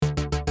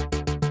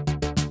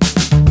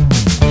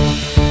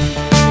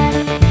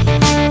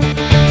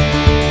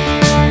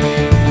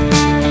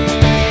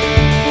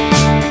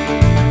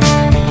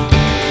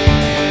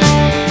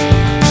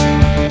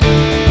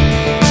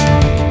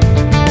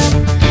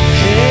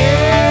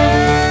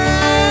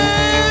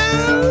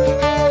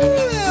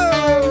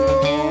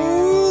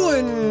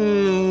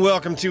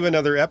to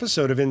another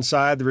episode of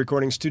Inside the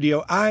Recording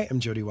Studio. I am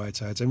Jody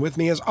Whitesides, and with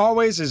me as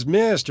always is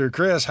Mr.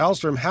 Chris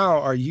Hallstrom. How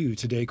are you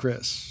today,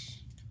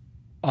 Chris?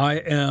 I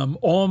am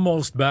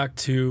almost back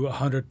to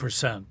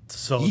 100%.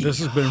 So this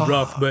has been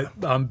rough, but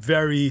I'm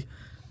very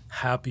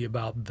happy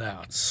about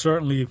that.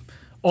 Certainly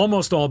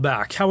almost all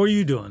back. How are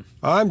you doing?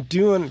 I'm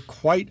doing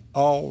quite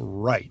all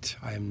right.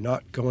 I am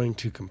not going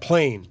to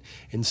complain.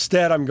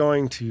 Instead, I'm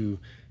going to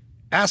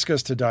ask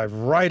us to dive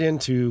right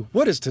into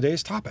what is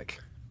today's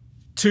topic.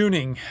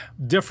 Tuning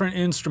different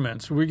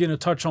instruments. We're going to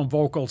touch on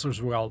vocals as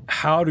well.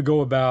 How to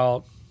go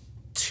about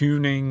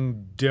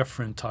tuning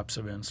different types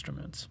of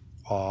instruments.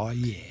 Oh,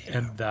 yeah.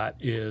 And that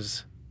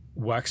is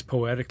wax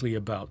poetically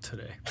about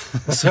today.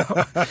 So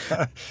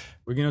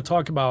we're going to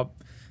talk about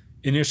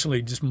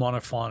initially just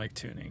monophonic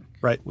tuning.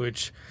 Right.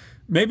 Which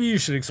maybe you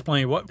should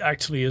explain what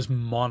actually is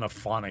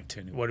monophonic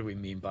tuning. What do we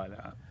mean by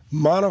that?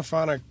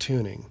 Monophonic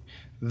tuning.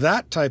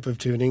 That type of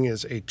tuning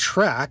is a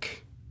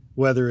track,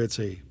 whether it's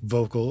a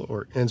vocal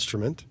or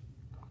instrument,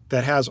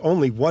 that has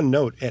only one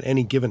note at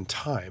any given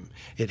time.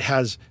 It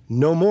has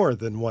no more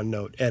than one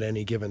note at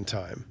any given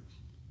time.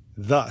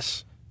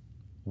 Thus,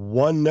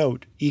 one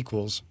note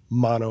equals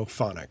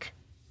monophonic.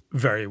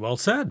 Very well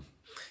said.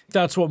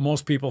 That's what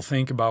most people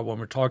think about when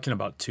we're talking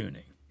about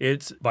tuning.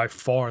 It's by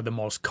far the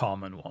most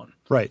common one.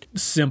 Right.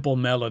 Simple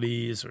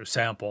melodies or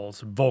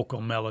samples,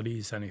 vocal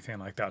melodies, anything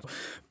like that.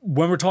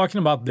 When we're talking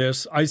about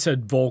this, I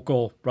said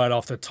vocal right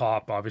off the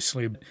top,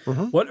 obviously.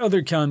 Mm-hmm. What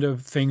other kind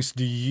of things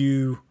do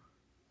you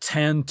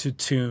tend to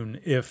tune,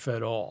 if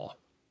at all?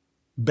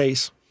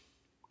 Bass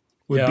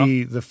would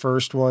be the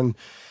first one,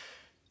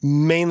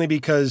 mainly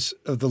because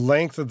of the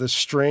length of the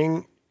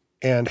string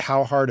and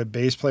how hard a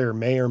bass player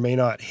may or may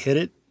not hit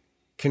it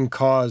can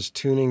cause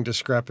tuning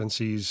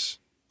discrepancies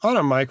on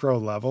a micro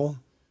level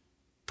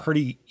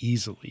pretty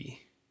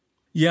easily.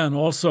 Yeah, and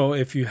also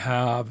if you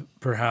have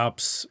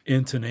perhaps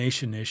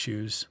intonation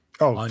issues.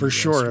 Oh, for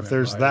sure. If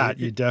there's that,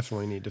 you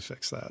definitely need to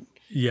fix that.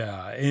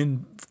 Yeah,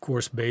 and of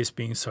course, bass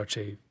being such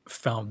a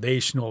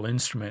foundational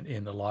instrument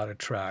in a lot of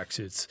tracks,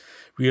 it's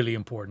really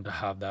important to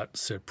have that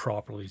sit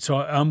properly. So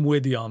I'm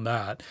with you on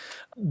that.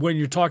 When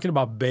you're talking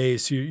about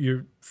bass,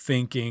 you're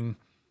thinking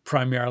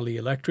primarily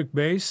electric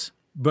bass,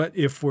 but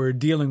if we're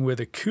dealing with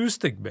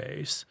acoustic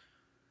bass,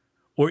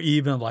 or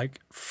even like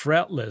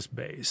fretless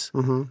bass,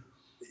 mm-hmm.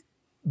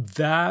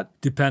 that,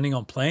 depending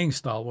on playing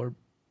style, will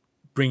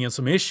bring in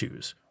some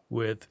issues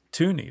with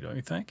tuning, don't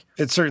you think?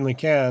 It certainly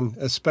can,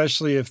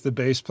 especially if the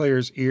bass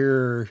player's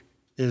ear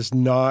is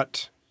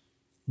not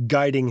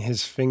guiding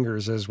his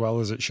fingers as well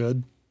as it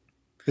should,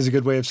 is a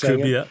good way of saying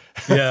it.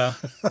 Could be it.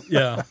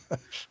 Yeah.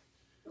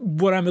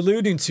 What I'm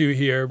alluding to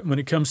here, when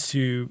it comes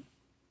to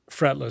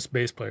fretless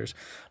bass players,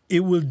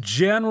 it will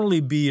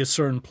generally be a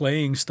certain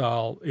playing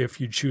style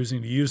if you're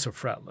choosing to use a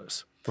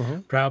fretless.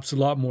 Mm-hmm. Perhaps a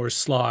lot more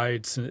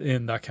slides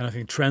and that kind of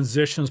thing,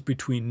 transitions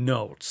between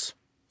notes.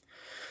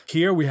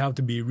 Here we have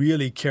to be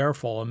really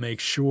careful and make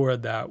sure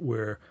that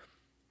we're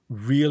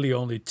really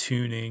only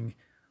tuning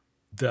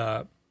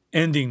the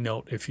ending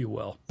note, if you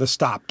will. The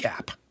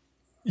stopgap.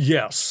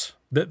 Yes,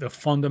 the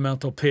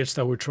fundamental pitch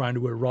that we're trying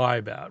to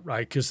arrive at,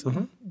 right? Because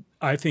mm-hmm.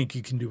 I think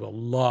you can do a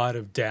lot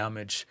of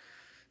damage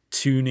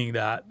tuning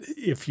that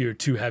if you're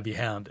too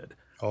heavy-handed.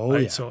 Oh,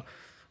 right? yeah. So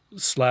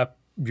slap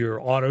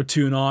your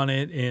auto-tune on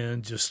it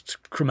and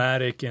just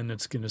chromatic, and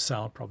it's going to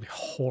sound probably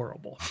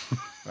horrible,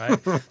 right?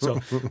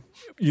 So,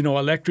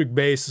 electric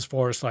bass, as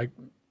far as like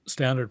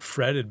standard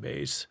fretted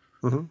bass,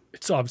 mm-hmm.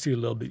 it's obviously a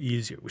little bit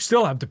easier. We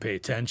still have to pay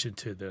attention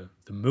to the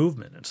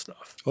movement and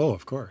stuff. Oh,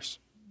 of course.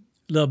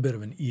 A little bit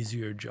of an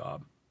easier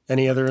job.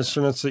 Any other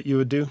instruments that you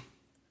would do?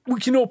 We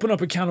can open up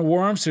a can of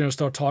worms here and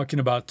start talking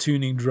about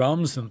tuning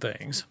drums and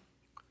things,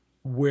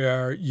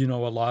 where, a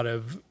lot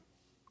of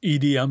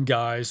EDM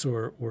guys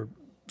or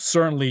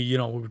certainly, we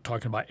were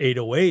talking about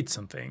 808s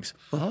and things,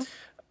 uh-huh.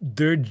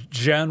 they're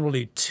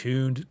generally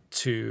tuned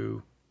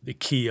to the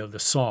key of the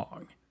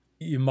song.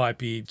 You might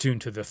be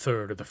tuned to the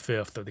third or the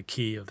fifth of the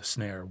key of the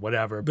snare,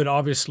 whatever. But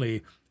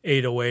obviously,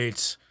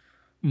 808s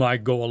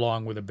might go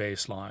along with a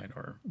bass line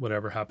or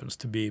whatever happens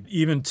to be.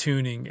 Even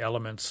tuning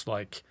elements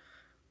like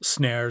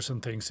snares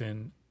and things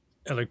in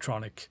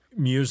electronic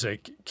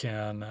music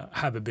can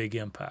have a big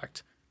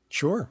impact.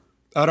 Sure.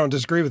 I don't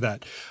disagree with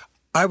that.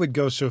 I would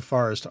go so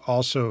far as to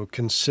also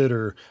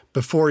consider,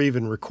 before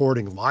even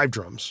recording live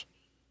drums,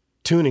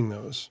 tuning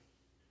those.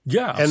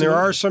 Yeah, absolutely. And there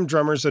are some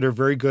drummers that are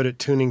very good at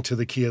tuning to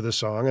the key of the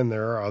song, and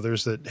there are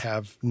others that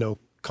have no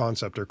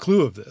concept or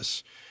clue of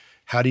this.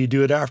 How do you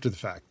do it after the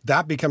fact?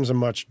 That becomes a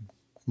much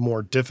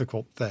more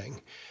difficult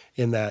thing,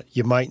 in that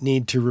you might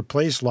need to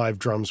replace live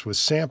drums with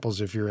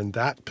samples if you're in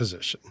that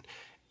position,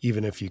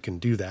 even if you can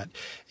do that.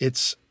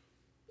 It's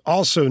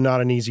also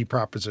not an easy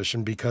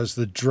proposition because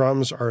the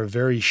drums are a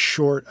very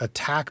short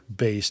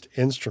attack-based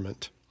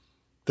instrument,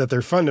 that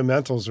their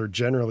fundamentals are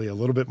generally a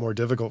little bit more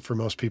difficult for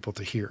most people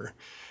to hear.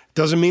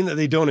 Doesn't mean that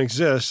they don't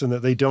exist and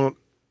that they don't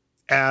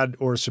add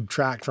or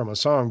subtract from a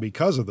song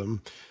because of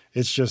them.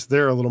 It's just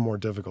they're a little more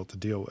difficult to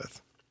deal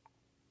with.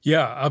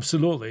 Yeah,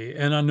 absolutely.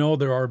 And I know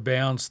there are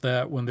bands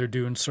that when they're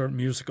doing certain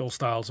musical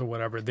styles or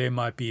whatever, they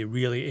might be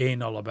really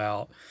anal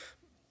about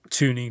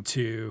tuning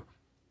to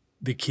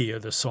the key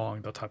of the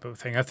song, that type of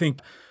thing. I think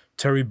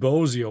Terry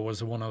Bozzio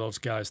was one of those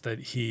guys that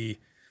he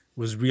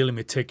was really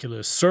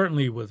meticulous,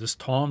 certainly with his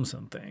toms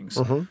and things,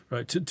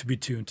 right, to be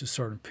tuned to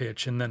certain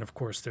pitch. And then, of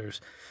course,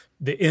 there's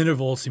the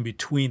intervals in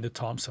between the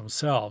toms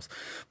themselves.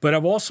 But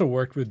I've also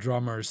worked with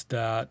drummers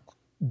that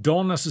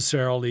don't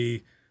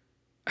necessarily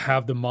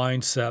have the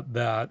mindset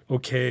that,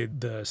 okay,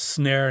 the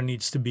snare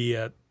needs to be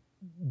at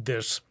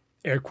this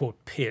air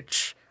quote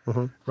pitch,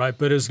 right?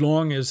 But as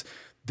long as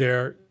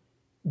they're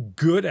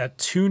good at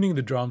tuning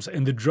the drums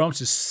and the drums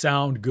just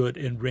sound good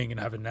in ring and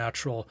have a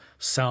natural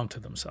sound to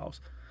themselves,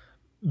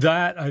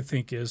 that I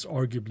think is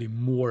arguably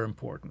more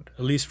important,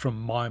 at least from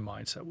my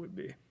mindset would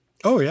be.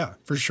 Oh, yeah,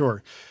 for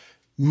sure.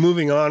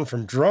 Moving on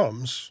from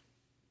drums,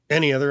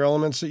 any other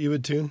elements that you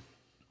would tune?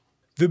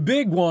 The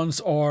big ones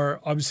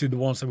are obviously the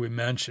ones that we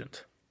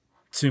mentioned.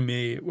 To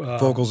me,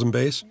 Vocals and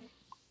bass?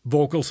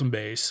 Vocals and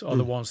bass are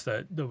the ones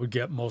that would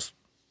get most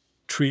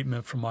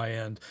treatment from my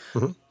end.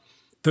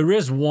 There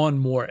is one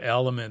more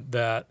element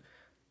that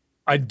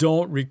I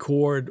don't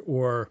record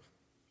or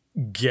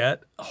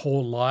get a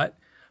whole lot,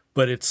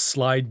 but it's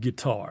slide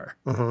guitar,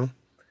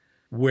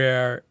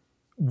 where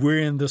we're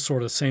in the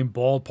sort of same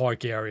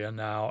ballpark area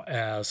now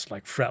as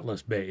like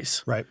fretless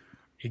bass. Right.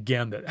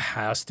 Again, that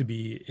has to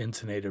be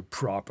intonated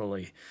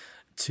properly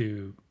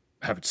to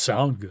have it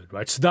sound good,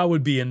 right? So that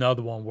would be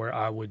another one where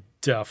I would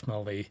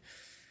definitely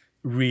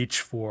reach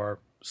for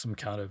some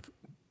kind of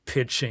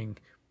pitching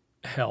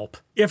help,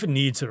 if it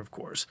needs it, of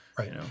course.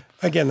 Right. You know?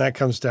 Again, that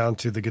comes down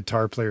to the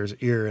guitar player's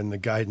ear and the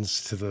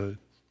guidance to the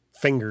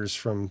fingers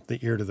from the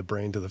ear to the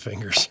brain to the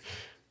fingers.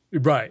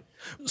 Right.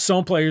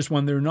 Some players,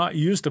 when they're not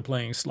used to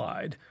playing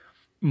slide,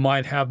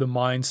 might have the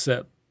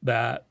mindset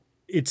that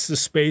it's the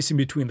space in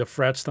between the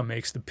frets that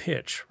makes the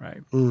pitch, right?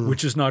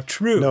 Which is not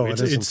true. No,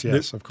 it isn't.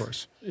 Yes, of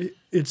course.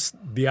 It's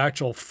the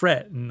actual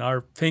fret, and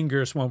our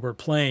fingers, when we're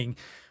playing,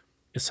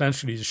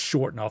 essentially just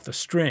shorten off the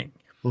string,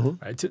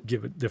 right, to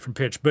give it different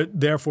pitch. But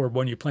therefore,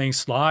 when you're playing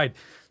slide,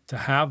 to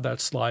have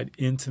that slide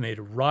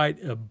intonated right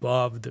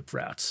above the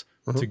frets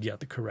to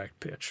get the correct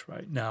pitch,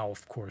 right? Now,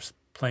 of course,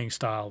 playing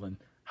style and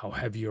how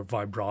heavy your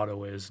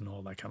vibrato is and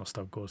all that kind of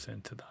stuff goes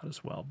into that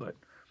as well. But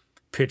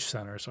pitch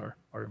centers are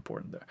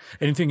important there.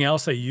 Anything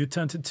else that you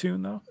tend to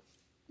tune, though?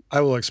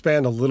 I will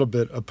expand a little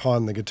bit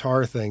upon the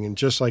guitar thing. And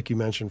just like you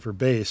mentioned for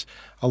bass,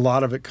 a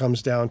lot of it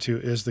comes down to,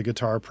 is the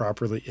guitar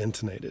properly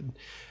intonated?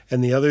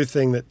 And the other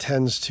thing that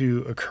tends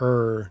to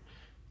occur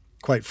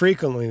quite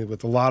frequently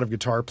with a lot of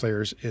guitar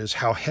players is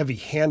how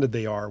heavy-handed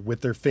they are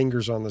with their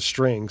fingers on the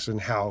strings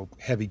and how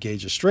heavy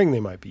gauge a string they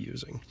might be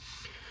using.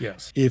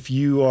 Yes. If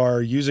you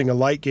are using a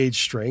light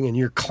gauge string and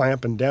you're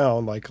clamping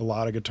down like a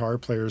lot of guitar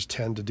players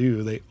tend to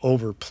do, they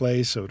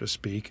overplay, so to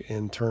speak,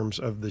 in terms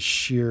of the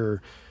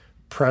sheer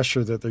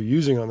pressure that they're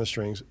using on the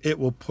strings, it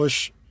will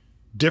push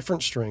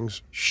different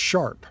strings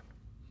sharp.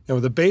 And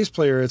with a bass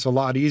player, it's a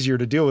lot easier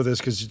to deal with this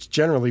because it's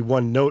generally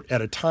one note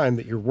at a time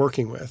that you're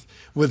working with.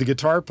 With a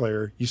guitar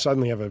player, you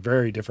suddenly have a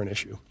very different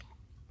issue.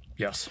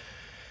 Yes.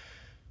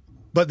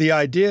 But the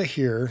idea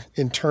here,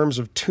 in terms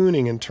of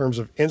tuning, in terms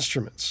of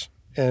instruments,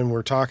 and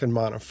we're talking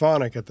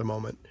monophonic at the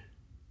moment,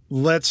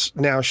 let's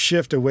now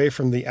shift away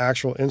from the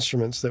actual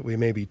instruments that we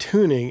may be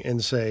tuning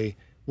and say,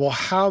 well,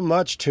 how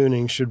much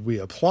tuning should we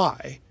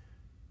apply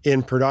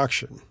in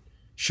production?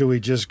 Should we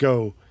just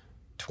go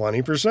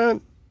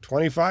 20%,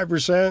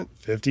 25%,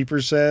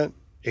 50%,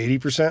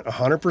 80%,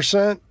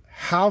 100%?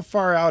 How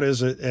far out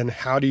is it, and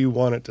how do you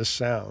want it to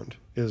sound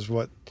is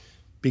what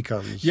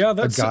becomes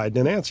a guide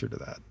and an answer to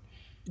that.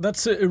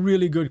 That's a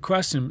really good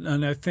question,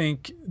 and I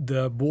think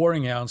the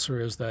boring answer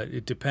is that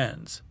it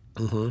depends.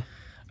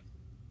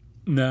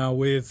 Now,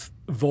 with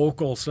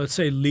vocals, let's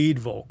say lead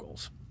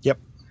vocals. Yep.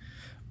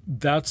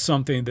 That's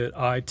something that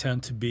I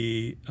tend to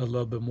be a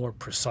little bit more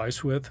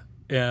precise with,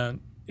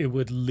 and it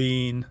would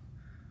lean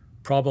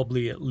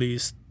probably at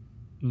least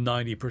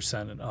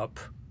 90% and up,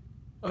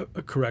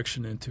 a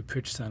correction into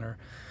pitch center.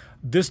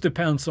 This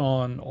depends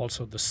on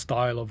also the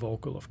style of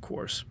vocal, of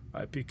course,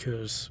 right?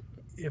 Because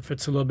if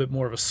it's a little bit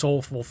more of a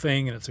soulful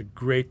thing and it's a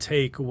great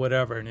take or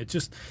whatever, and it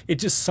just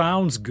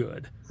sounds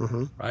good,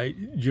 right?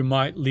 You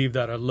might leave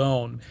that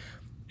alone.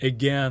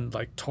 Again,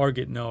 like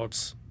target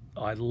notes,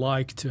 I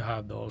like to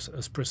have those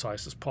as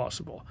precise as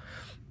possible.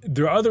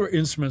 There are other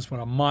instruments when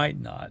I might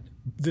not.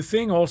 The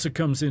thing also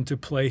comes into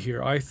play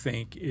here, I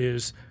think,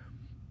 is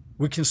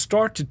we can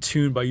start to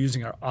tune by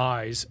using our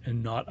eyes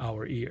and not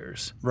our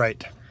ears.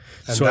 Right.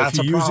 And so that's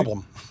a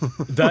problem.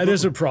 That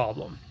is a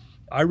problem.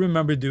 I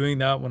remember doing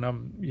that when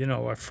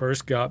I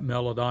first got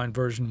Melodyne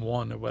version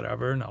 1 or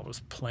whatever, and I was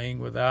playing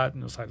with that,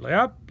 and it's like,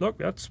 yeah, look,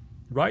 that's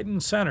right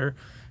in center,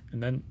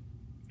 and then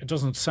it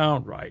doesn't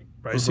sound right?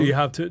 So you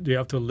have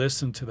to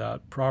listen to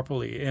that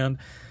properly. And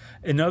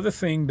another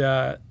thing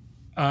that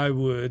I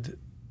would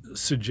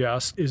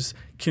suggest is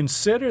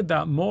consider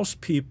that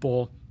most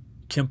people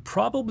can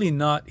probably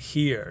not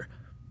hear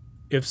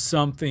if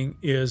something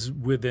is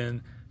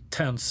within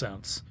 10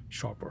 cents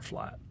sharp or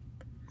flat.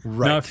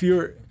 Right. Now, if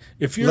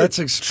you're Let's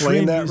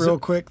explain that real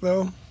quick,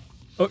 though.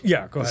 Oh,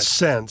 yeah, go ahead.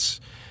 Sense.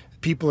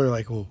 People are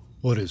like, well,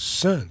 what is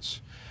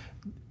sense?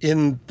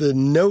 In the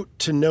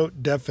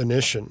note-to-note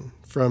definition,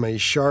 from a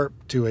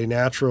sharp to a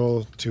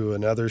natural to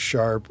another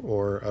sharp,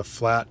 or a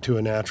flat to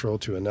a natural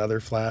to another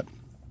flat,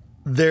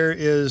 there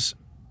is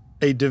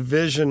a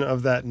division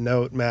of that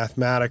note,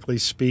 mathematically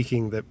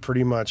speaking, that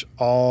pretty much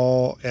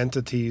all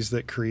entities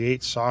that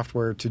create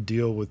software to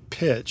deal with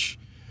pitch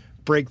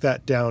break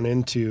that down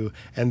into,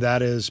 and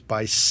that is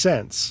by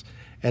sense.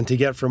 And to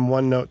get from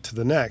one note to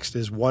the next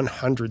is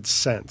 100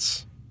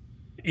 cents.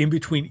 In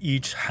between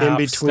each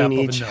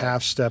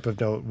half step of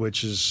note,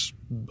 which is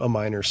a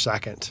minor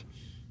second.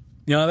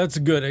 Yeah, that's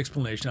a good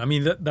explanation. I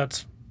mean,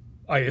 that's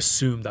I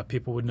assumed that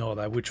people would know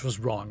that, which was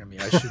wrong. I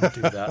mean, I shouldn't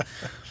do that.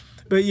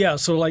 But yeah,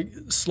 so like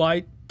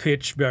slight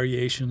pitch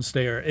variations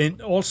there. And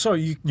also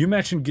you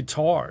mentioned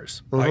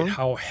guitars, right?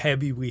 How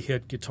heavy we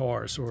hit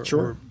guitars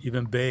or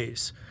even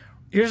bass.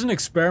 Here's an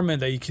experiment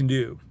that you can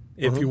do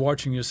if you're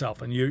watching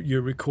yourself and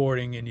you're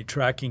recording and you're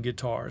tracking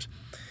guitars,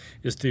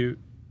 is to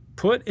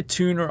put a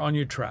tuner on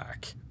your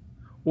track,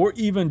 or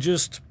even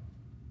just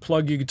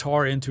plug your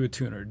guitar into a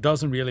tuner. It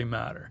doesn't really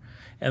matter.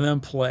 And then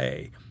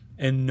play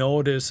and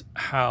notice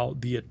how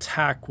the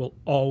attack will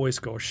always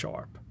go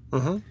sharp.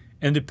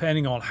 And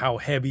depending on how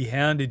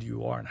heavy-handed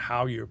you are and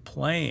how you're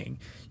playing,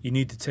 you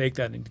need to take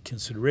that into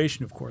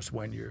consideration, of course,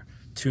 when you're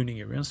tuning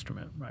your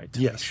instrument, right?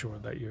 To make sure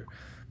that you're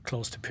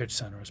close to pitch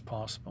center as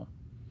possible.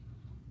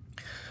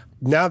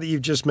 Now that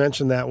you've just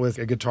mentioned that with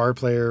a guitar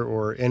player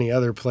or any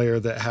other player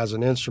that has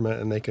an instrument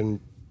and they can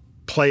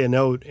play a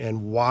note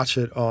and watch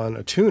it on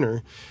a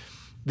tuner,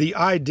 the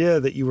idea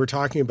that you were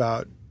talking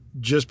about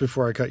just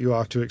before I cut you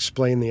off to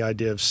explain the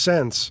idea of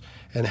sense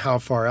and how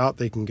far out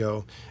they can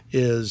go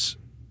is,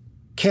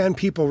 can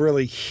people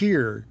really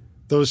hear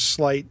those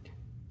slight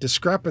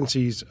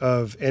discrepancies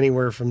of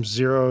anywhere from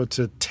 0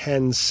 to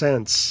 10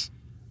 cents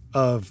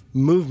of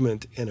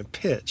movement in a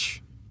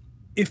pitch?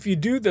 If you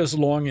do this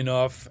long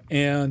enough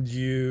and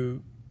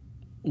you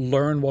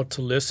learn what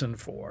to listen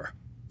for,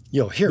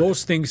 you'll hear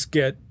those things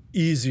get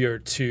easier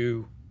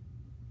to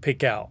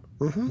pick out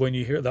when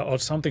you hear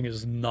that something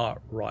is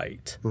not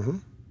right.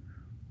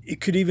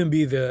 It could even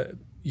be the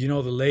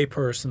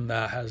layperson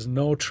that has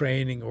no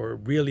training or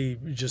really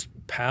just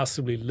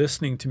passively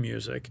listening to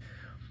music.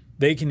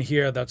 They can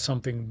hear that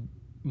something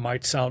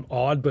might sound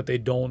odd, but they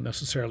don't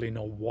necessarily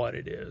know what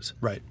it is.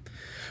 Right.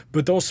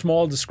 But those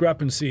small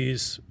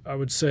discrepancies, I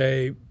would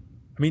say,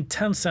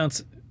 10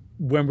 cents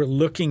when we're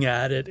looking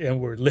at it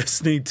and we're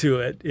listening to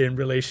it in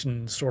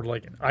relation, sort of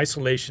like in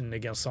isolation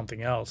against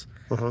something else,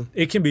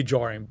 it can be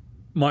jarring.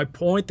 My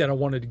point that I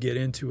wanted to get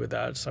into with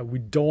that is that we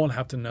don't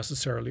have to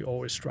necessarily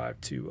always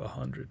strive to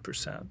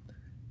 100%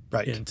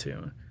 in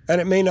tune. And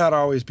it may not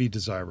always be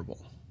desirable.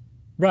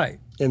 Right.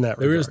 In that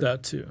regard. There is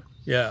that too.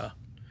 Yeah.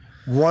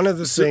 One of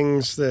the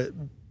things that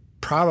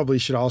probably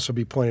should also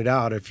be pointed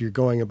out if you're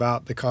going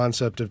about the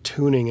concept of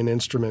tuning an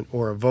instrument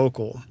or a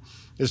vocal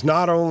is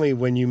not only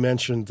when you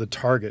mentioned the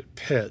target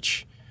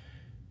pitch,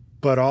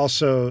 but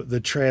also the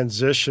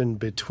transition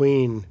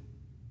between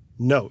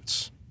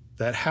notes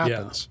that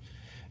happens.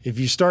 If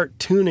you start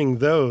tuning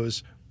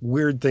those,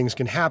 weird things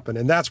can happen.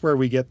 And that's where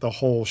we get the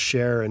whole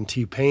Cher and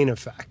T-Pain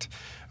effect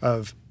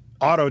of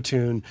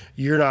auto-tune.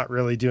 You're not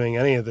really doing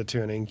any of the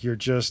tuning. You're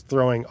just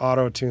throwing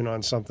auto-tune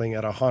on something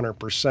at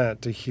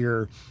 100% to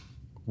hear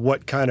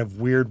what kind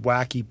of weird,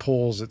 wacky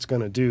pulls it's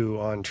going to do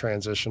on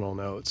transitional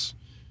notes.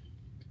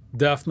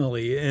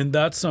 Definitely. And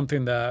that's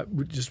something that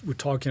we're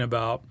talking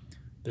about,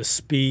 the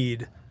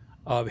speed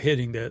of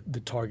hitting the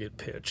target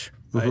pitch.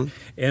 Right.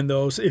 And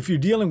those, if you're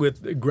dealing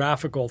with a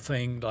graphical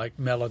thing like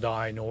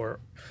Melodyne or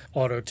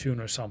auto-tune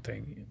or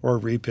something, or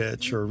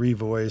repitch or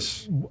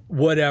revoice,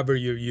 whatever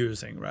you're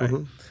using, right?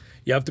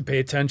 You have to pay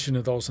attention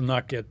to those and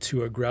not get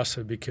too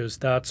aggressive, because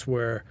that's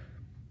where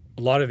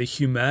a lot of the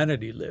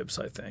humanity lives,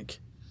 I think.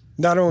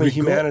 Not only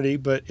humanity,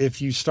 but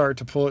if you start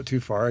to pull it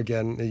too far,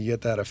 again, you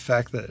get that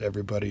effect that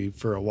everybody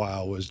for a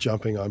while was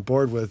jumping on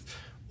board with,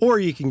 or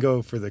you can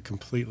go for the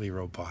completely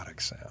robotic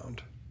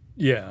sound.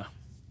 Yeah.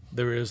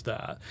 There is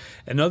that.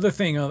 Another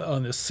thing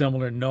on this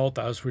similar note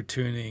as we're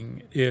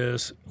tuning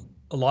is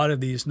a lot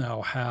of these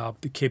now have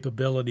the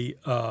capability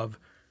of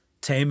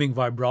taming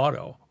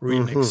vibrato or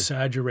even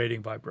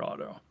exaggerating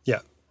vibrato. Yeah.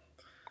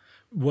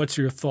 What's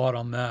your thought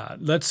on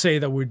that? Let's say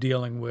that we're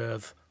dealing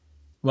with,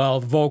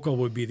 well, vocal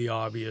would be the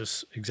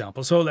obvious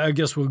example. So I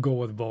guess we'll go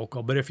with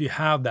vocal. But if you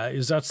have that,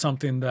 is that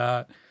something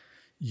that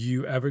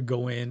you ever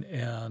go in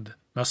and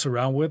mess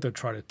around with or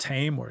try to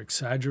tame or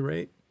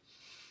exaggerate?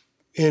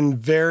 In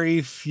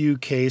very few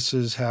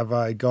cases have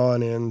I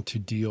gone in to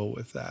deal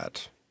with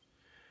that.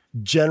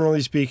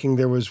 Generally speaking,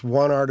 there was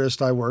one artist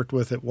I worked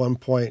with at one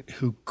point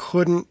who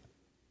couldn't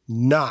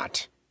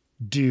not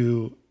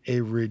do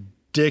a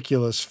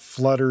ridiculous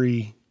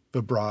fluttery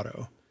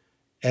vibrato,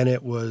 and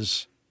it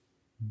was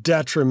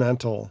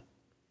detrimental.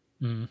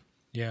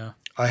 Yeah.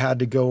 I had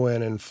to go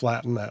in and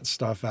flatten that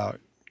stuff out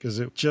because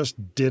it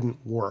just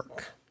didn't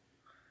work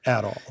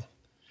at all.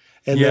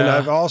 And then Yeah.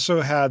 I've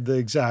also had the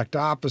exact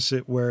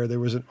opposite where there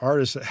was an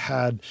artist that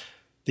had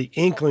the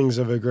inklings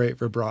of a great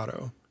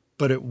vibrato,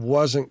 but it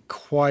wasn't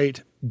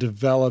quite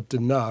developed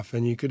enough,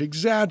 and you could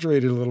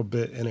exaggerate it a little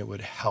bit and it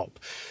would help.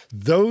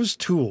 Those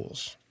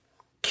tools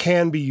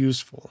can be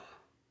useful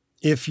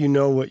if you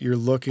know what you're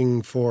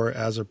looking for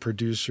as a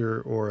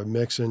producer or a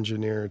mix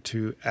engineer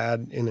to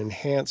add and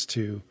enhance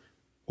to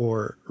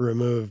or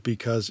remove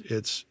because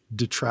it's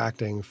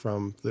detracting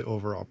from the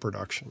overall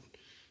production.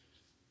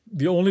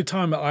 The only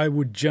time I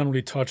would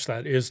generally touch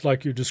that is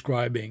like you're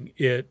describing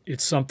it.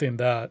 It's something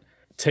that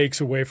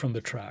takes away from the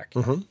track.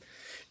 Mm-hmm.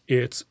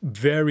 It's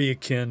very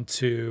akin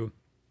to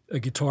a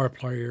guitar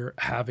player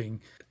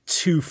having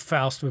too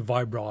fast of a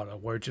vibrato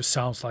where it just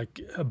sounds like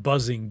a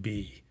buzzing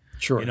bee.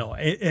 Sure. You know,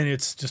 and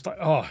it's just like,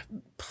 oh,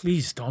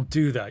 please don't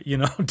do that. You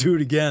know, do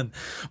it again.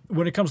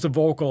 When it comes to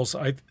vocals,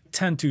 I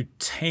tend to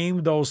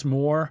tame those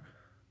more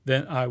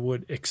than I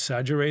would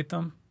exaggerate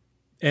them.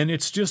 And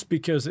it's just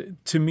because,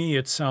 to me,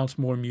 it sounds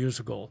more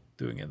musical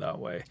doing it that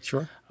way.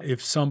 Sure.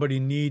 If somebody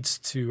needs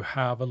to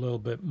have a little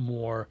bit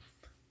more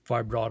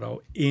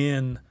vibrato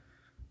in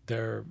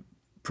their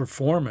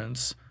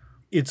performance,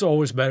 it's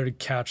always better to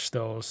catch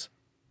those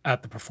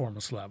at the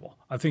performance level.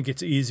 I think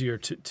it's easier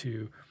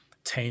to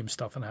tame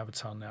stuff and have it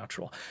sound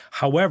natural.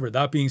 However,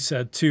 that being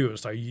said, too,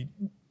 is like you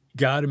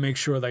got to make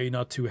sure that you're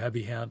not too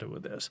heavy-handed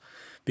with this,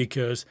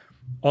 because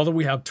although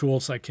we have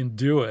tools that can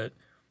do it,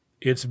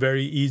 it's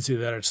very easy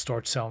that it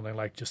starts sounding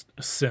like just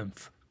a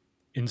synth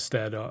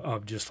instead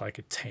of just like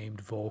a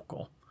tamed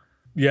vocal.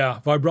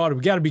 Yeah, vibrato,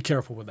 we got to be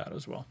careful with that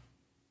as well.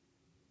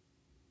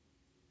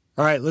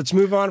 All right, let's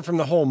move on from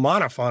the whole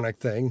monophonic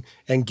thing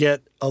and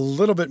get a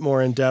little bit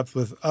more in depth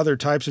with other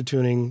types of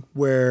tuning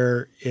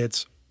where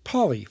it's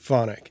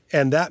polyphonic.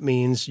 And that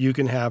means you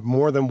can have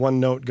more than one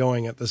note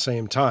going at the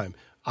same time,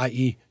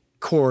 i.e.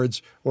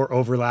 chords or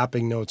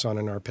overlapping notes on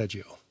an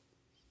arpeggio.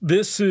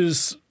 This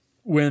is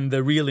when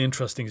the really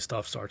interesting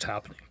stuff starts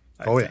happening,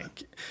 I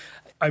think.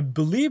 I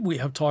believe we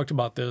have talked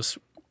about this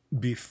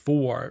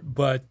before,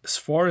 but as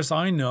far as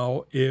I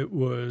know, it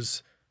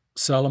was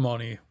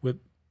Celemony with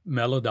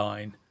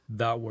Melodyne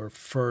that were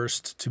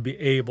first to be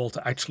able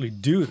to actually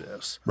do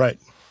this. Right.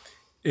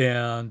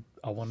 And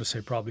I want to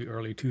say probably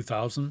early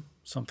 2000,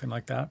 something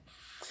like that,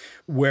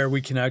 where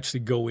we can actually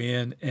go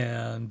in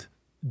and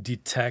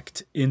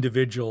detect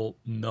individual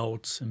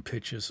notes and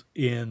pitches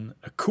in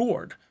a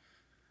chord.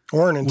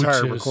 Or an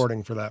entire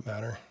recording for that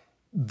matter.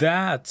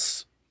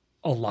 That's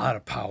a lot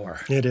of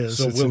power. It is.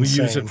 So will we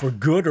use it for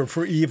good or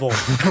for evil?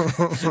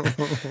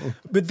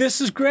 But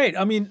this is great.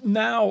 I mean,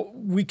 now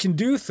we can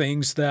do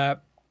things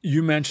that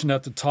you mentioned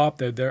at the top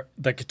there,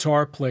 that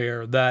guitar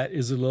player that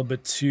is a little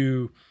bit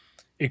too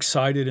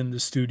excited in the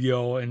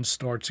studio and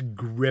starts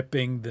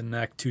gripping the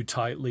neck too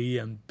tightly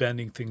and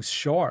bending things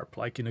sharp,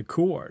 like in a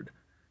chord.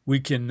 We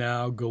can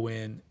now go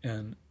in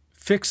and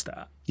fix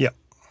that. Yeah.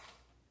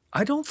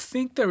 I don't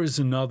think there is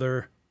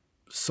another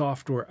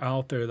software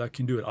out there that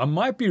can do it. I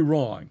might be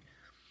wrong,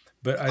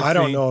 but I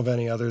don't know of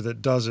any other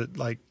that does it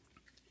like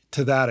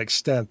to that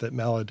extent that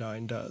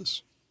Melodyne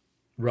does.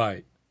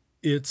 Right.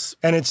 It's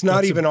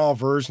not even all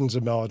versions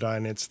of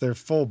Melodyne. It's their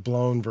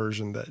full-blown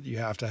version that you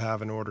have to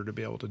have in order to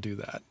be able to do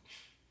that.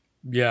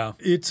 Yeah,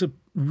 it's a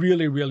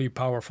really, really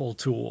powerful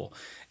tool.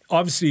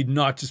 Obviously,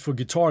 not just for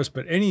guitars,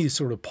 but any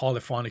sort of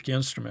polyphonic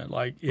instrument.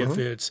 Like if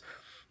it's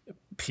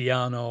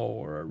piano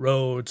or a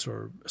Rhodes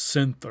or a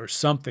synth or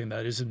something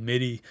that isn't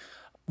MIDI,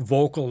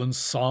 vocal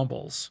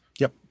ensembles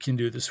can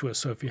do this with.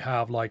 So if you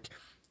have like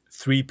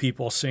 3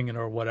 people singing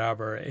or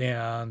whatever,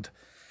 and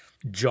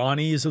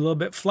Johnny is a little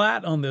bit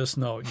flat on this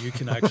note, you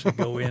can actually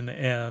go in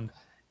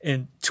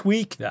and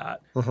tweak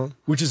that,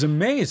 which is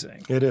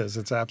amazing. It is.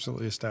 It's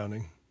absolutely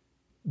astounding.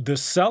 The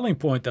selling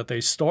point that they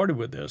started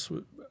with this,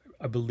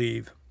 I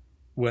believe,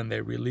 when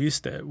they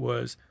released it,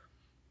 was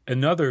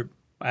another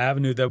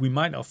avenue that we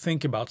might not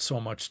think about so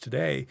much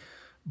today,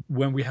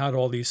 when we had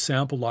all these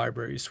sample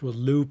libraries with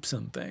loops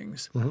and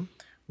things,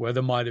 where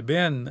there might have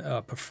been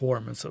a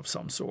performance of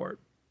some sort.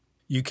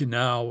 You can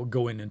now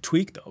go in and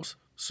tweak those.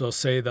 So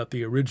say that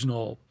the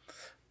original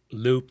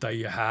loop that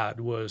you had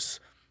was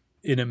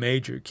in a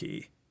major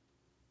key.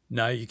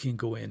 Now you can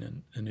go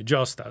in and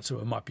adjust that. So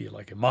it might be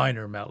like a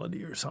minor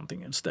melody or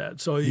something instead.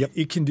 So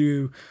it can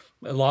do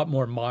a lot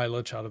more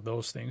mileage out of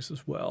those things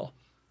as well.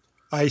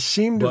 I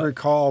seem to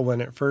recall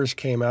when it first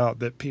came out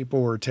that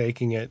people were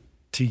taking it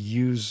to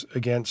use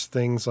against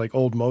things like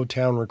old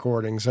Motown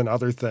recordings and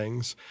other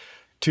things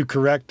to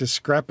correct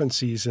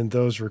discrepancies in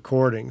those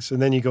recordings. And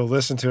then you go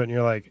listen to it and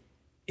you're like,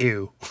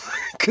 ew.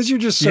 Because you're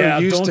just so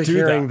used to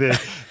hearing the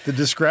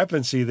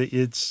discrepancy that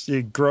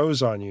it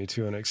grows on you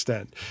to an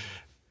extent.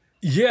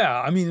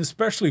 Yeah, I mean,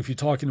 especially if you're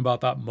talking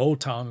about that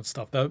Motown and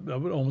stuff, that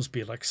would almost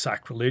be like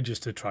sacrilegious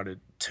to try to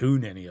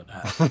tune any of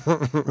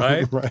that,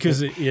 right?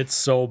 Because it's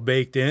so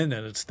baked in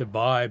and it's the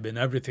vibe and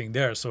everything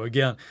there. So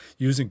again,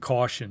 using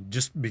caution,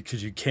 just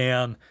because you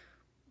can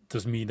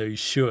doesn't mean that you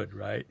should,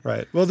 right?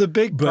 Right. Well, the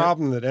big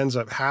problem that ends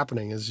up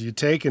happening is you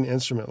take an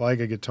instrument like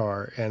a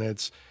guitar and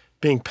it's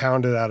being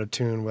pounded out of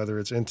tune, whether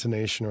it's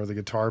intonation or the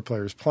guitar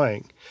player's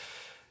playing,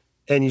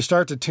 and you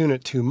start to tune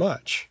it too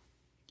much,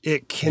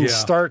 it can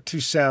start to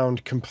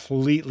sound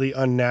completely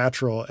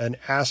unnatural, and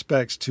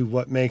aspects to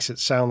what makes it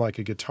sound like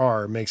a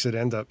guitar makes it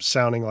end up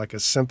sounding like a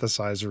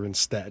synthesizer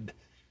instead.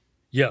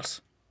 Yes.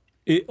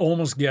 It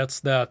almost gets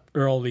that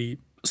early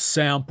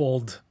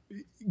sampled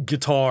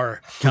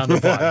guitar kind of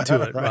vibe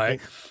to it,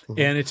 right? Mm-hmm.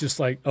 And it's just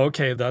like,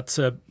 okay, that's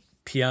a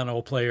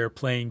piano player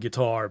playing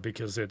guitar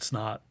because it's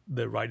not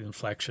the right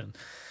inflection.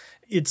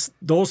 It's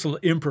those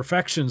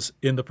imperfections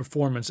in the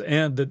performance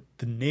and the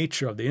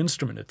nature of the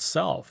instrument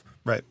itself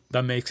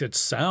that makes it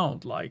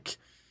sound like,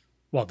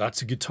 well,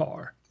 that's a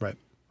guitar.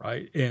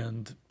 Right?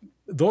 And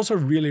those are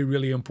really,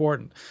 really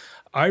important.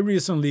 I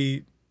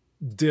recently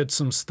did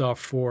some stuff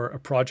for a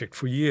project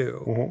for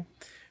you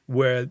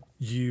where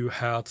you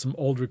had some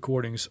old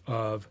recordings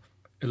of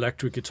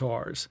electric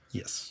guitars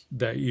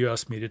that you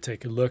asked me to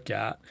take a look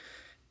at.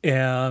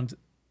 And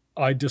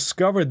I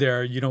discovered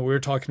there, we were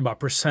talking about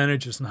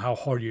percentages and how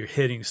hard you're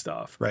hitting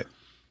stuff. Right.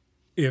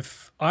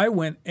 If I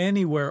went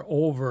anywhere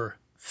over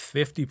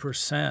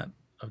 50%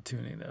 of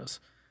tuning this,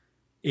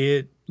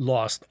 it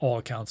lost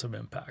all counts of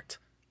impact.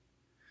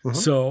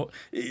 So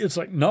it's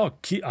like, no,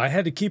 I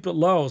had to keep it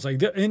low. It's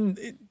like,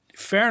 in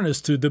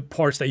fairness to the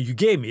parts that you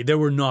gave me, they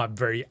were not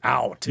very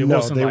out. They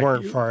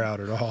weren't far out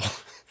at all.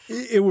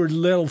 It were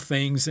little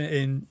things,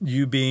 and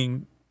you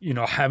being,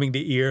 having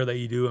the ear that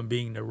you do and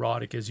being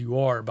neurotic as you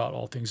are about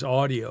all things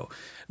audio,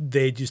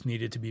 they just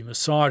needed to be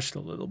massaged a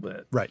little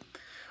bit. Right.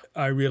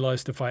 I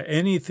realized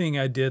anything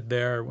I did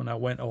there when I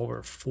went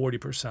over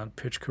 40%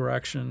 pitch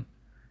correction,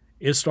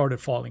 it started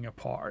falling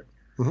apart.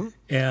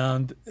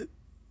 And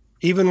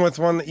even with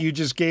one that you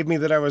just gave me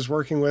that I was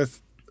working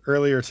with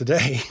earlier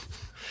today,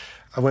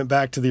 I went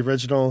back to the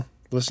original,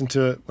 listened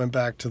to it, went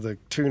back to the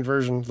tuned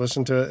version,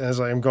 listened to it. As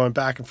I am going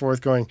back and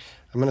forth going,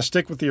 I'm going to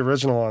stick with the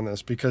original on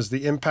this because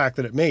the impact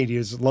that it made,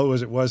 as low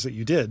as it was that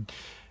you did,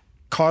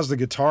 caused the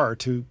guitar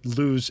to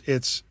lose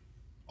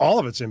all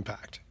of its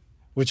impact,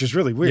 which is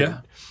really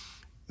weird.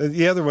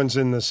 The other ones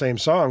in the same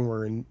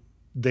song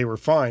they were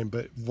fine,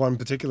 but one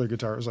particular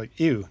guitar was like,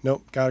 ew,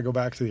 nope, got to go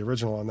back to the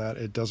original on that.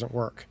 It doesn't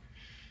work.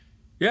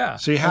 Yeah.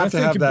 So you have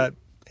to have that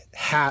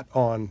hat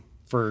on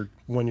for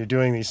when you're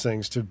doing these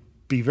things to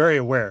be very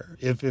aware.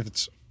 If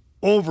it's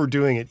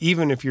overdoing it,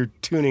 even if you're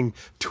tuning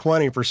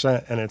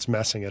 20% and it's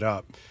messing it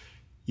up,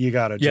 you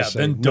got to just say,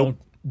 then don't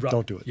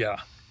do it.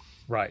 Yeah,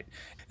 right.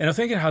 And I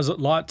think it has a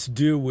lot to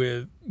do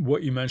with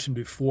what you mentioned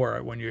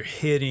before, when you're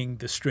hitting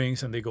the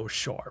strings and they go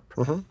sharp,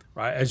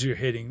 right? As you're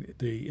hitting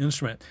the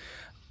instrument,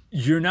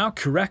 you're now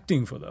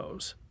correcting for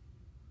those.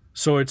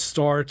 So it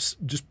starts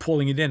just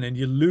pulling it in, and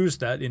you lose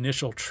that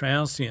initial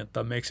transient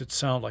that makes it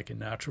sound like a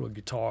natural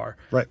guitar.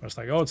 Right. It's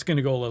like, it's going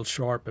to go a little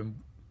sharp, and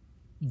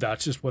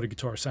that's just what a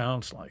guitar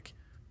sounds like.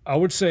 I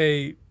would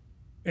say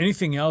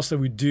anything else that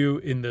we do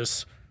in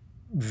this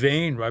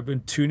vein, right? I've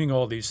been tuning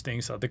all these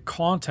things out. The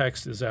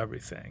context is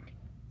everything.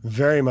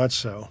 Very much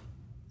so.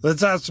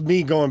 That's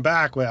me going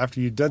back after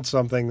you did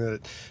something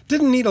that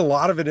didn't need a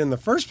lot of it in the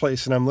first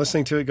place, and I'm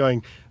listening to it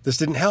going, this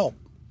didn't help.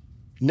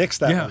 Nix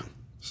that one.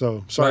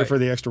 So sorry for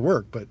the extra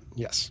work, but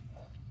yes.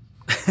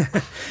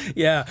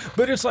 Yeah,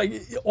 but it's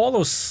like all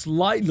those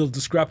slight little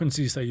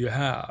discrepancies that you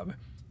have,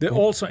 that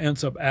also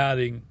ends up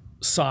adding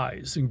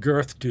size and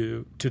girth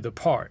to the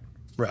part,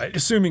 right?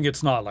 Assuming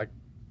it's not like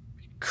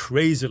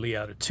crazily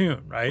out of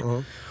tune,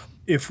 right?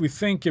 If we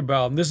think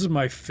about, and this is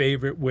my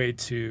favorite way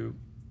to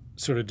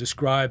sort of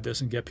describe this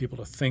and get people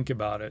to think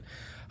about it,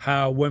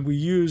 how when we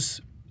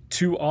use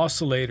two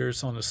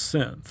oscillators on a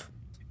synth,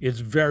 it's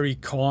very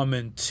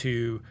common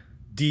to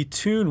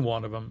detune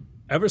one of them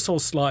ever so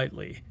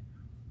slightly,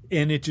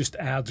 and it just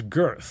adds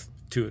girth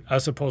to it,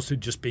 as opposed to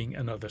just being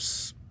another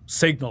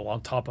signal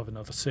on top of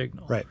another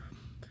signal. Right.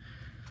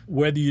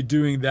 Whether you're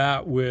doing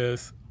that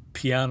with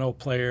piano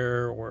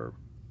player or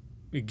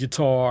a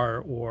guitar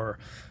or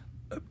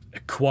a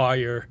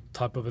choir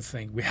type of a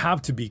thing, we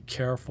have to be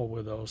careful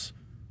with those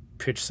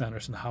pitch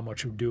centers and how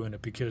much we're doing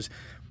it, because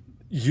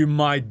you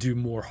might do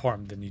more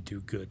harm than you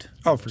do good.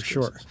 Oh, for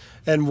sure.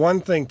 And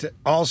one thing to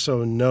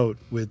also note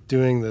with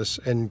doing this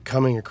and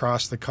coming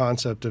across the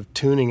concept of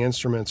tuning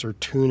instruments or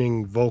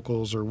tuning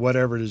vocals or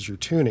whatever it is you're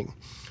tuning,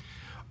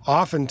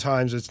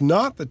 oftentimes it's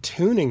not the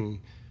tuning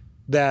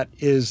that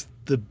is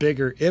the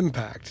bigger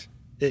impact.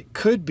 It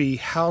could be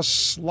how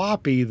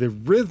sloppy the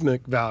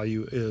rhythmic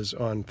value is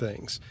on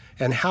things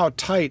and how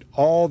tight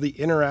all the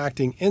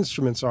interacting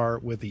instruments are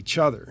with each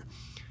other.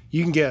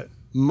 You can get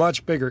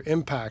much bigger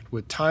impact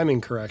with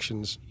timing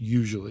corrections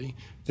usually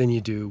than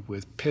you do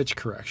with pitch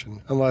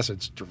correction, unless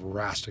it's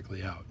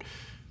drastically out.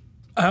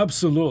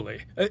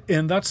 Absolutely.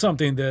 And that's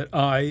something that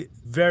I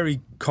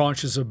very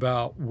conscious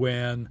about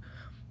when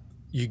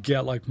you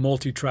get like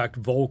multi-track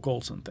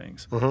vocals and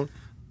things,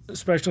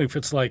 especially if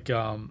it's like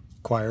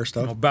choir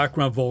stuff,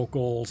 background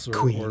vocals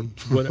or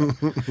whatever.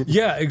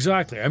 Yeah,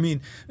 exactly. I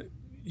mean,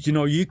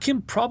 you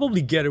can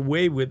probably get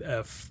away with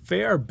a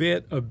fair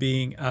bit of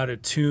being out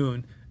of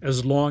tune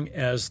as long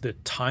as the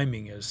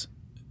timing is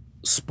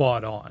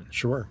spot on.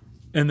 Sure.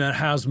 And that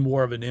has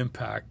more of an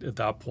impact at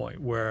that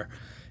point where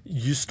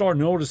you start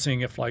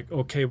noticing if like,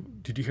 okay,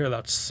 did you hear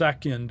that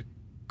second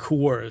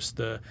chorus?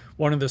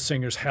 One of the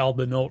singers held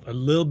the note a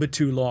little bit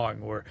too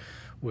long or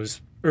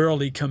was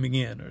early coming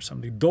in or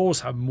something.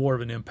 Those have more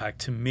of an impact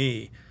to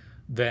me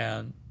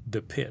than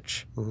the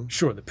pitch. Mm-hmm.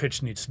 Sure, the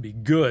pitch needs to be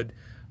good,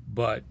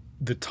 but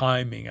the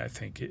timing, I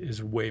think,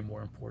 is way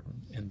more important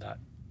in that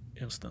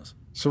instance.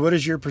 So what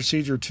is your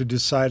procedure to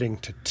deciding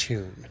to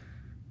tune?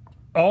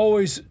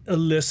 Always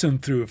listen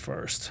through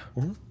first.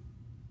 Mm-hmm.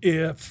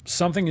 If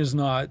something is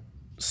not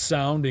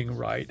sounding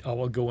right, I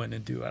will go in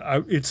and do it.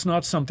 It's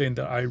not something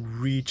that I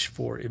reach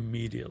for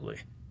immediately.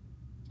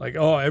 Like,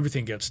 oh,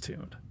 everything gets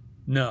tuned.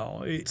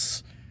 No,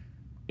 it's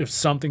if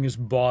something is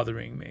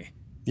bothering me.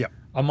 Yeah.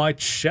 I might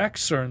check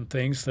certain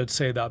things that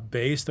say that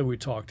bass that we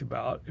talked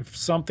about. If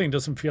something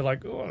doesn't feel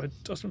like,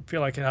 it doesn't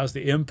feel like it has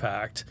the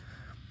impact,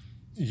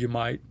 you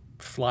might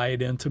fly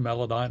it into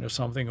Melodyne or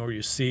something, or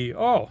you see,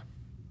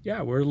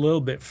 yeah, we're a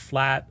little bit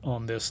flat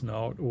on this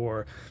note,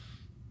 or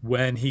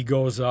when he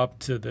goes up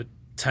to the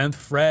 10th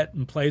fret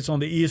and plays on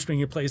the E string,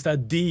 he plays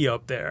that D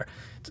up there.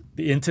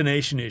 The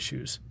intonation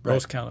issues,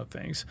 those kind of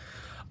things.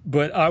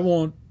 But I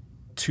won't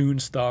tune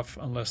stuff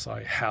unless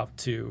I have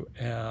to,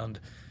 and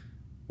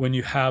when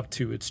you have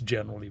to, it's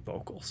generally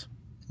vocals.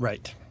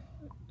 Right.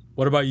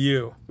 What about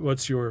you?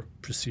 What's your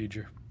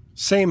procedure?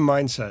 Same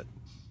mindset.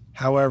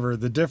 However,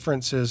 the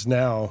difference is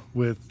now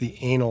with the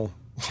anal,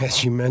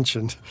 as you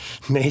mentioned,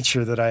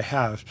 nature that I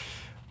have,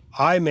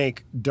 I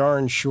make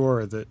darn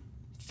sure that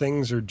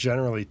things are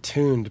generally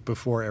tuned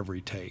before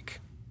every take.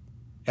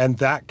 And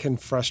that can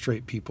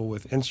frustrate people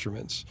with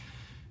instruments.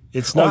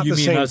 It's not you the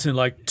mean same. As in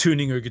like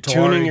tuning your guitar?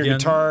 Tuning your again?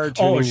 guitar,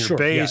 tuning your sure.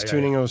 bass, Yeah,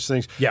 tuning those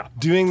things. Yeah.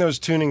 Doing those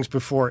tunings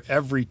before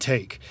every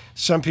take.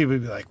 Some people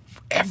would be like,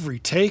 every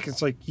take?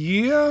 It's like,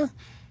 yeah,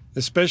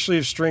 especially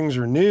if strings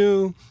are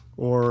new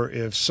or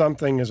if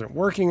something isn't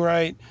working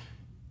right,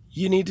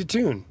 you need to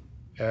tune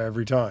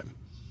every time.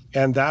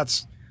 And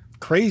that's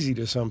crazy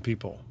to some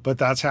people, but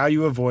that's how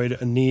you avoid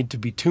a need to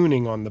be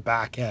tuning on the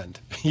back end.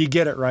 You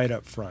get it right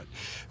up front.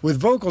 With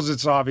vocals,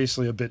 it's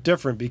obviously a bit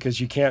different because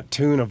you can't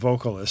tune a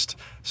vocalist,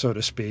 so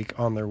to speak,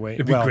 on their way.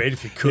 It'd be great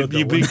if you could.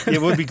 It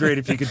would be great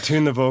if you could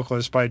tune the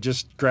vocalist by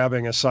just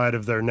grabbing a side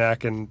of their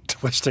neck and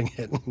twisting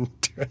it and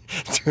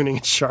tuning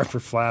it sharp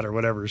or flat or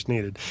whatever is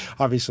needed.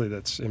 Obviously,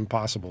 that's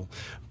impossible.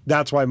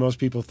 That's why most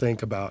people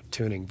think about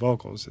tuning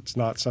vocals. It's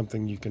not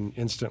something you can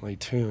instantly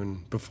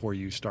tune before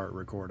you start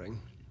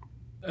recording.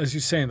 As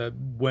you're saying that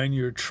when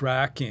you're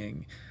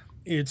tracking,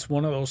 it's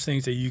one of those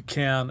things that you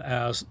can,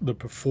 as the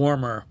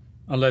performer,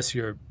 unless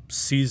you're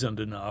seasoned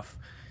enough,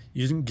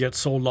 you can get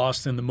so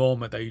lost in the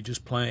moment that you're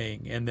just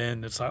playing. And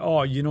then it's like,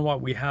 oh, you know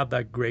what? We had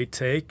that great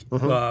take,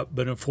 but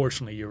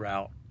unfortunately you're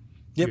out.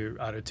 Yep.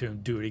 You're out of tune.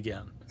 Do it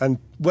again. And,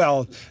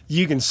 well,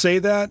 you can say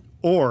that,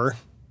 or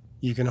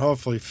you can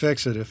hopefully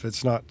fix it if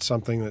it's not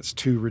something that's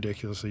too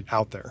ridiculously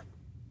out there.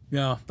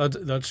 Yeah,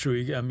 that's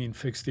true. I mean,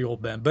 fix the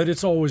old band. But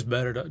it's always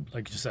better to,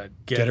 like you said,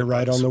 get it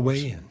right on the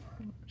way in.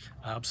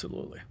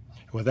 Absolutely.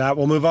 With that,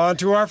 we'll move on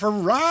to our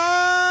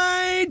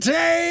Friday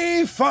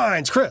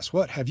finds. Chris,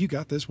 what have you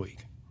got this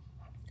week?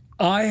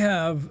 I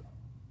have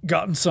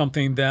gotten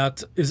something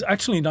that is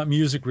actually not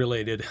music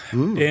related.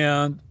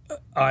 And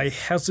I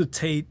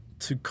hesitate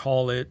to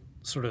call it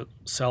sort of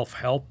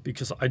self-help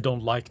because I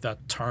don't like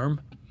that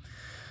term.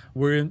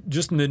 We're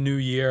just in the new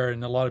year,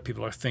 and a lot of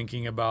people are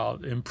thinking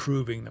about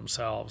improving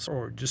themselves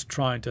or just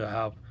trying to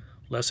have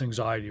less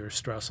anxiety or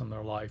stress in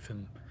their life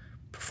and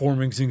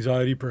performance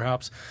anxiety,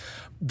 perhaps.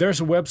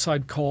 There's a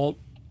website called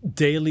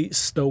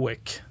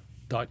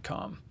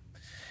dailystoic.com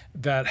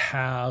that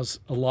has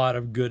a lot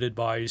of good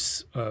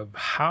advice of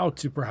how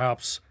to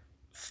perhaps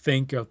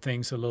think of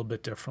things a little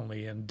bit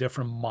differently and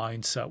different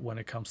mindset when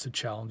it comes to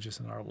challenges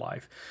in our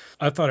life.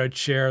 I thought I'd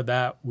share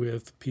that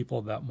with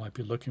people that might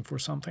be looking for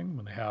something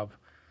when they have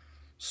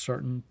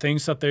certain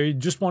things that they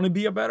just want to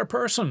be a better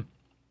person.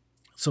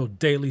 So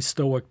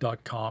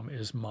dailystoic.com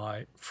is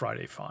my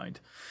Friday find.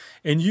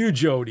 And you,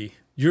 Jody,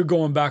 you're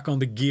going back on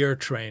the gear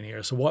train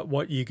here. So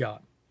what you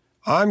got?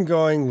 I'm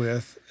going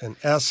with an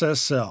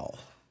SSL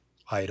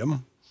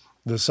item,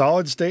 the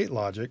Solid State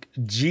Logic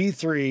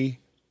G3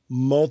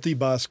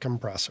 multi-bus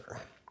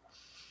compressor.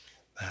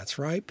 That's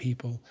right,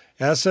 people.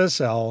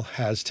 SSL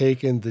has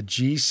taken the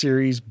G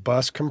series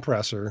bus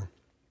compressor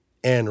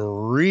and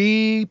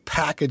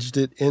repackaged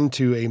it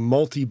into a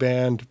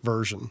multi-band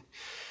version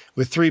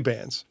with 3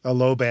 bands, a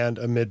low band,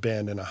 a mid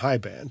band, and a high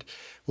band,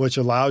 which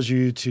allows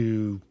you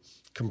to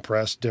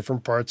compress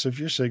different parts of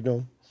your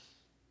signal,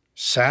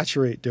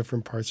 saturate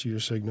different parts of your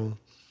signal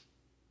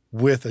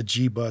with a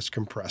G-bus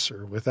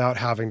compressor without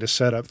having to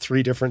set up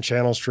 3 different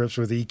channel strips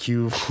with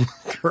EQ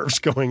curves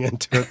going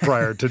into it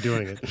prior to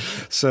doing it.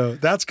 So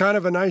that's kind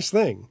of a nice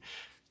thing.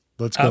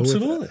 Let's go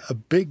with a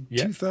big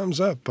 2 thumbs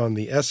up on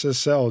the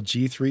SSL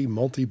G3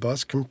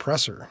 multi-bus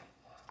compressor.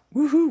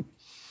 Woohoo!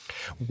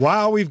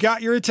 While we've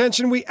got your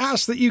attention, we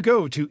ask that you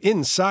go to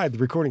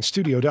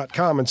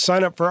InsideTheRecordingStudio.com and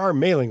sign up for our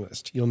mailing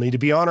list. You'll need to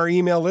be on our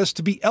email list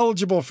to be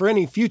eligible for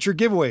any future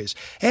giveaways,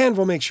 and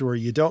we'll make sure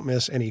you don't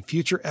miss any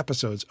future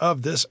episodes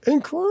of this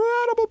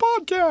incredible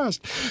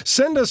podcast.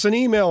 Send us an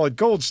email at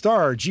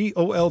goldstar,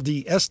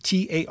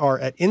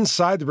 GOLDSTAR, at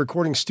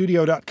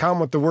InsideTheRecordingStudio.com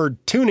with the word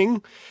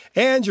tuning,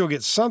 and you'll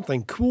get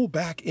something cool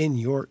back in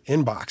your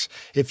inbox.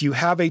 If you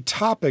have a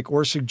topic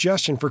or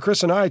suggestion for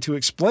Chris and I to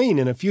explain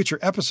in a future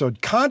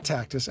episode,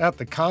 contact us at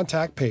the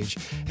contact page,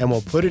 and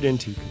we'll put it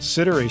into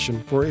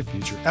consideration for a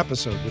future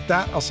episode. With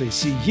that, I'll say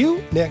see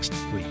you next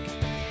week.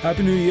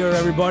 Happy New Year,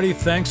 everybody.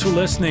 Thanks for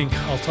listening.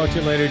 I'll talk to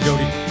you later,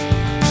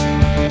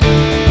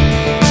 Jody.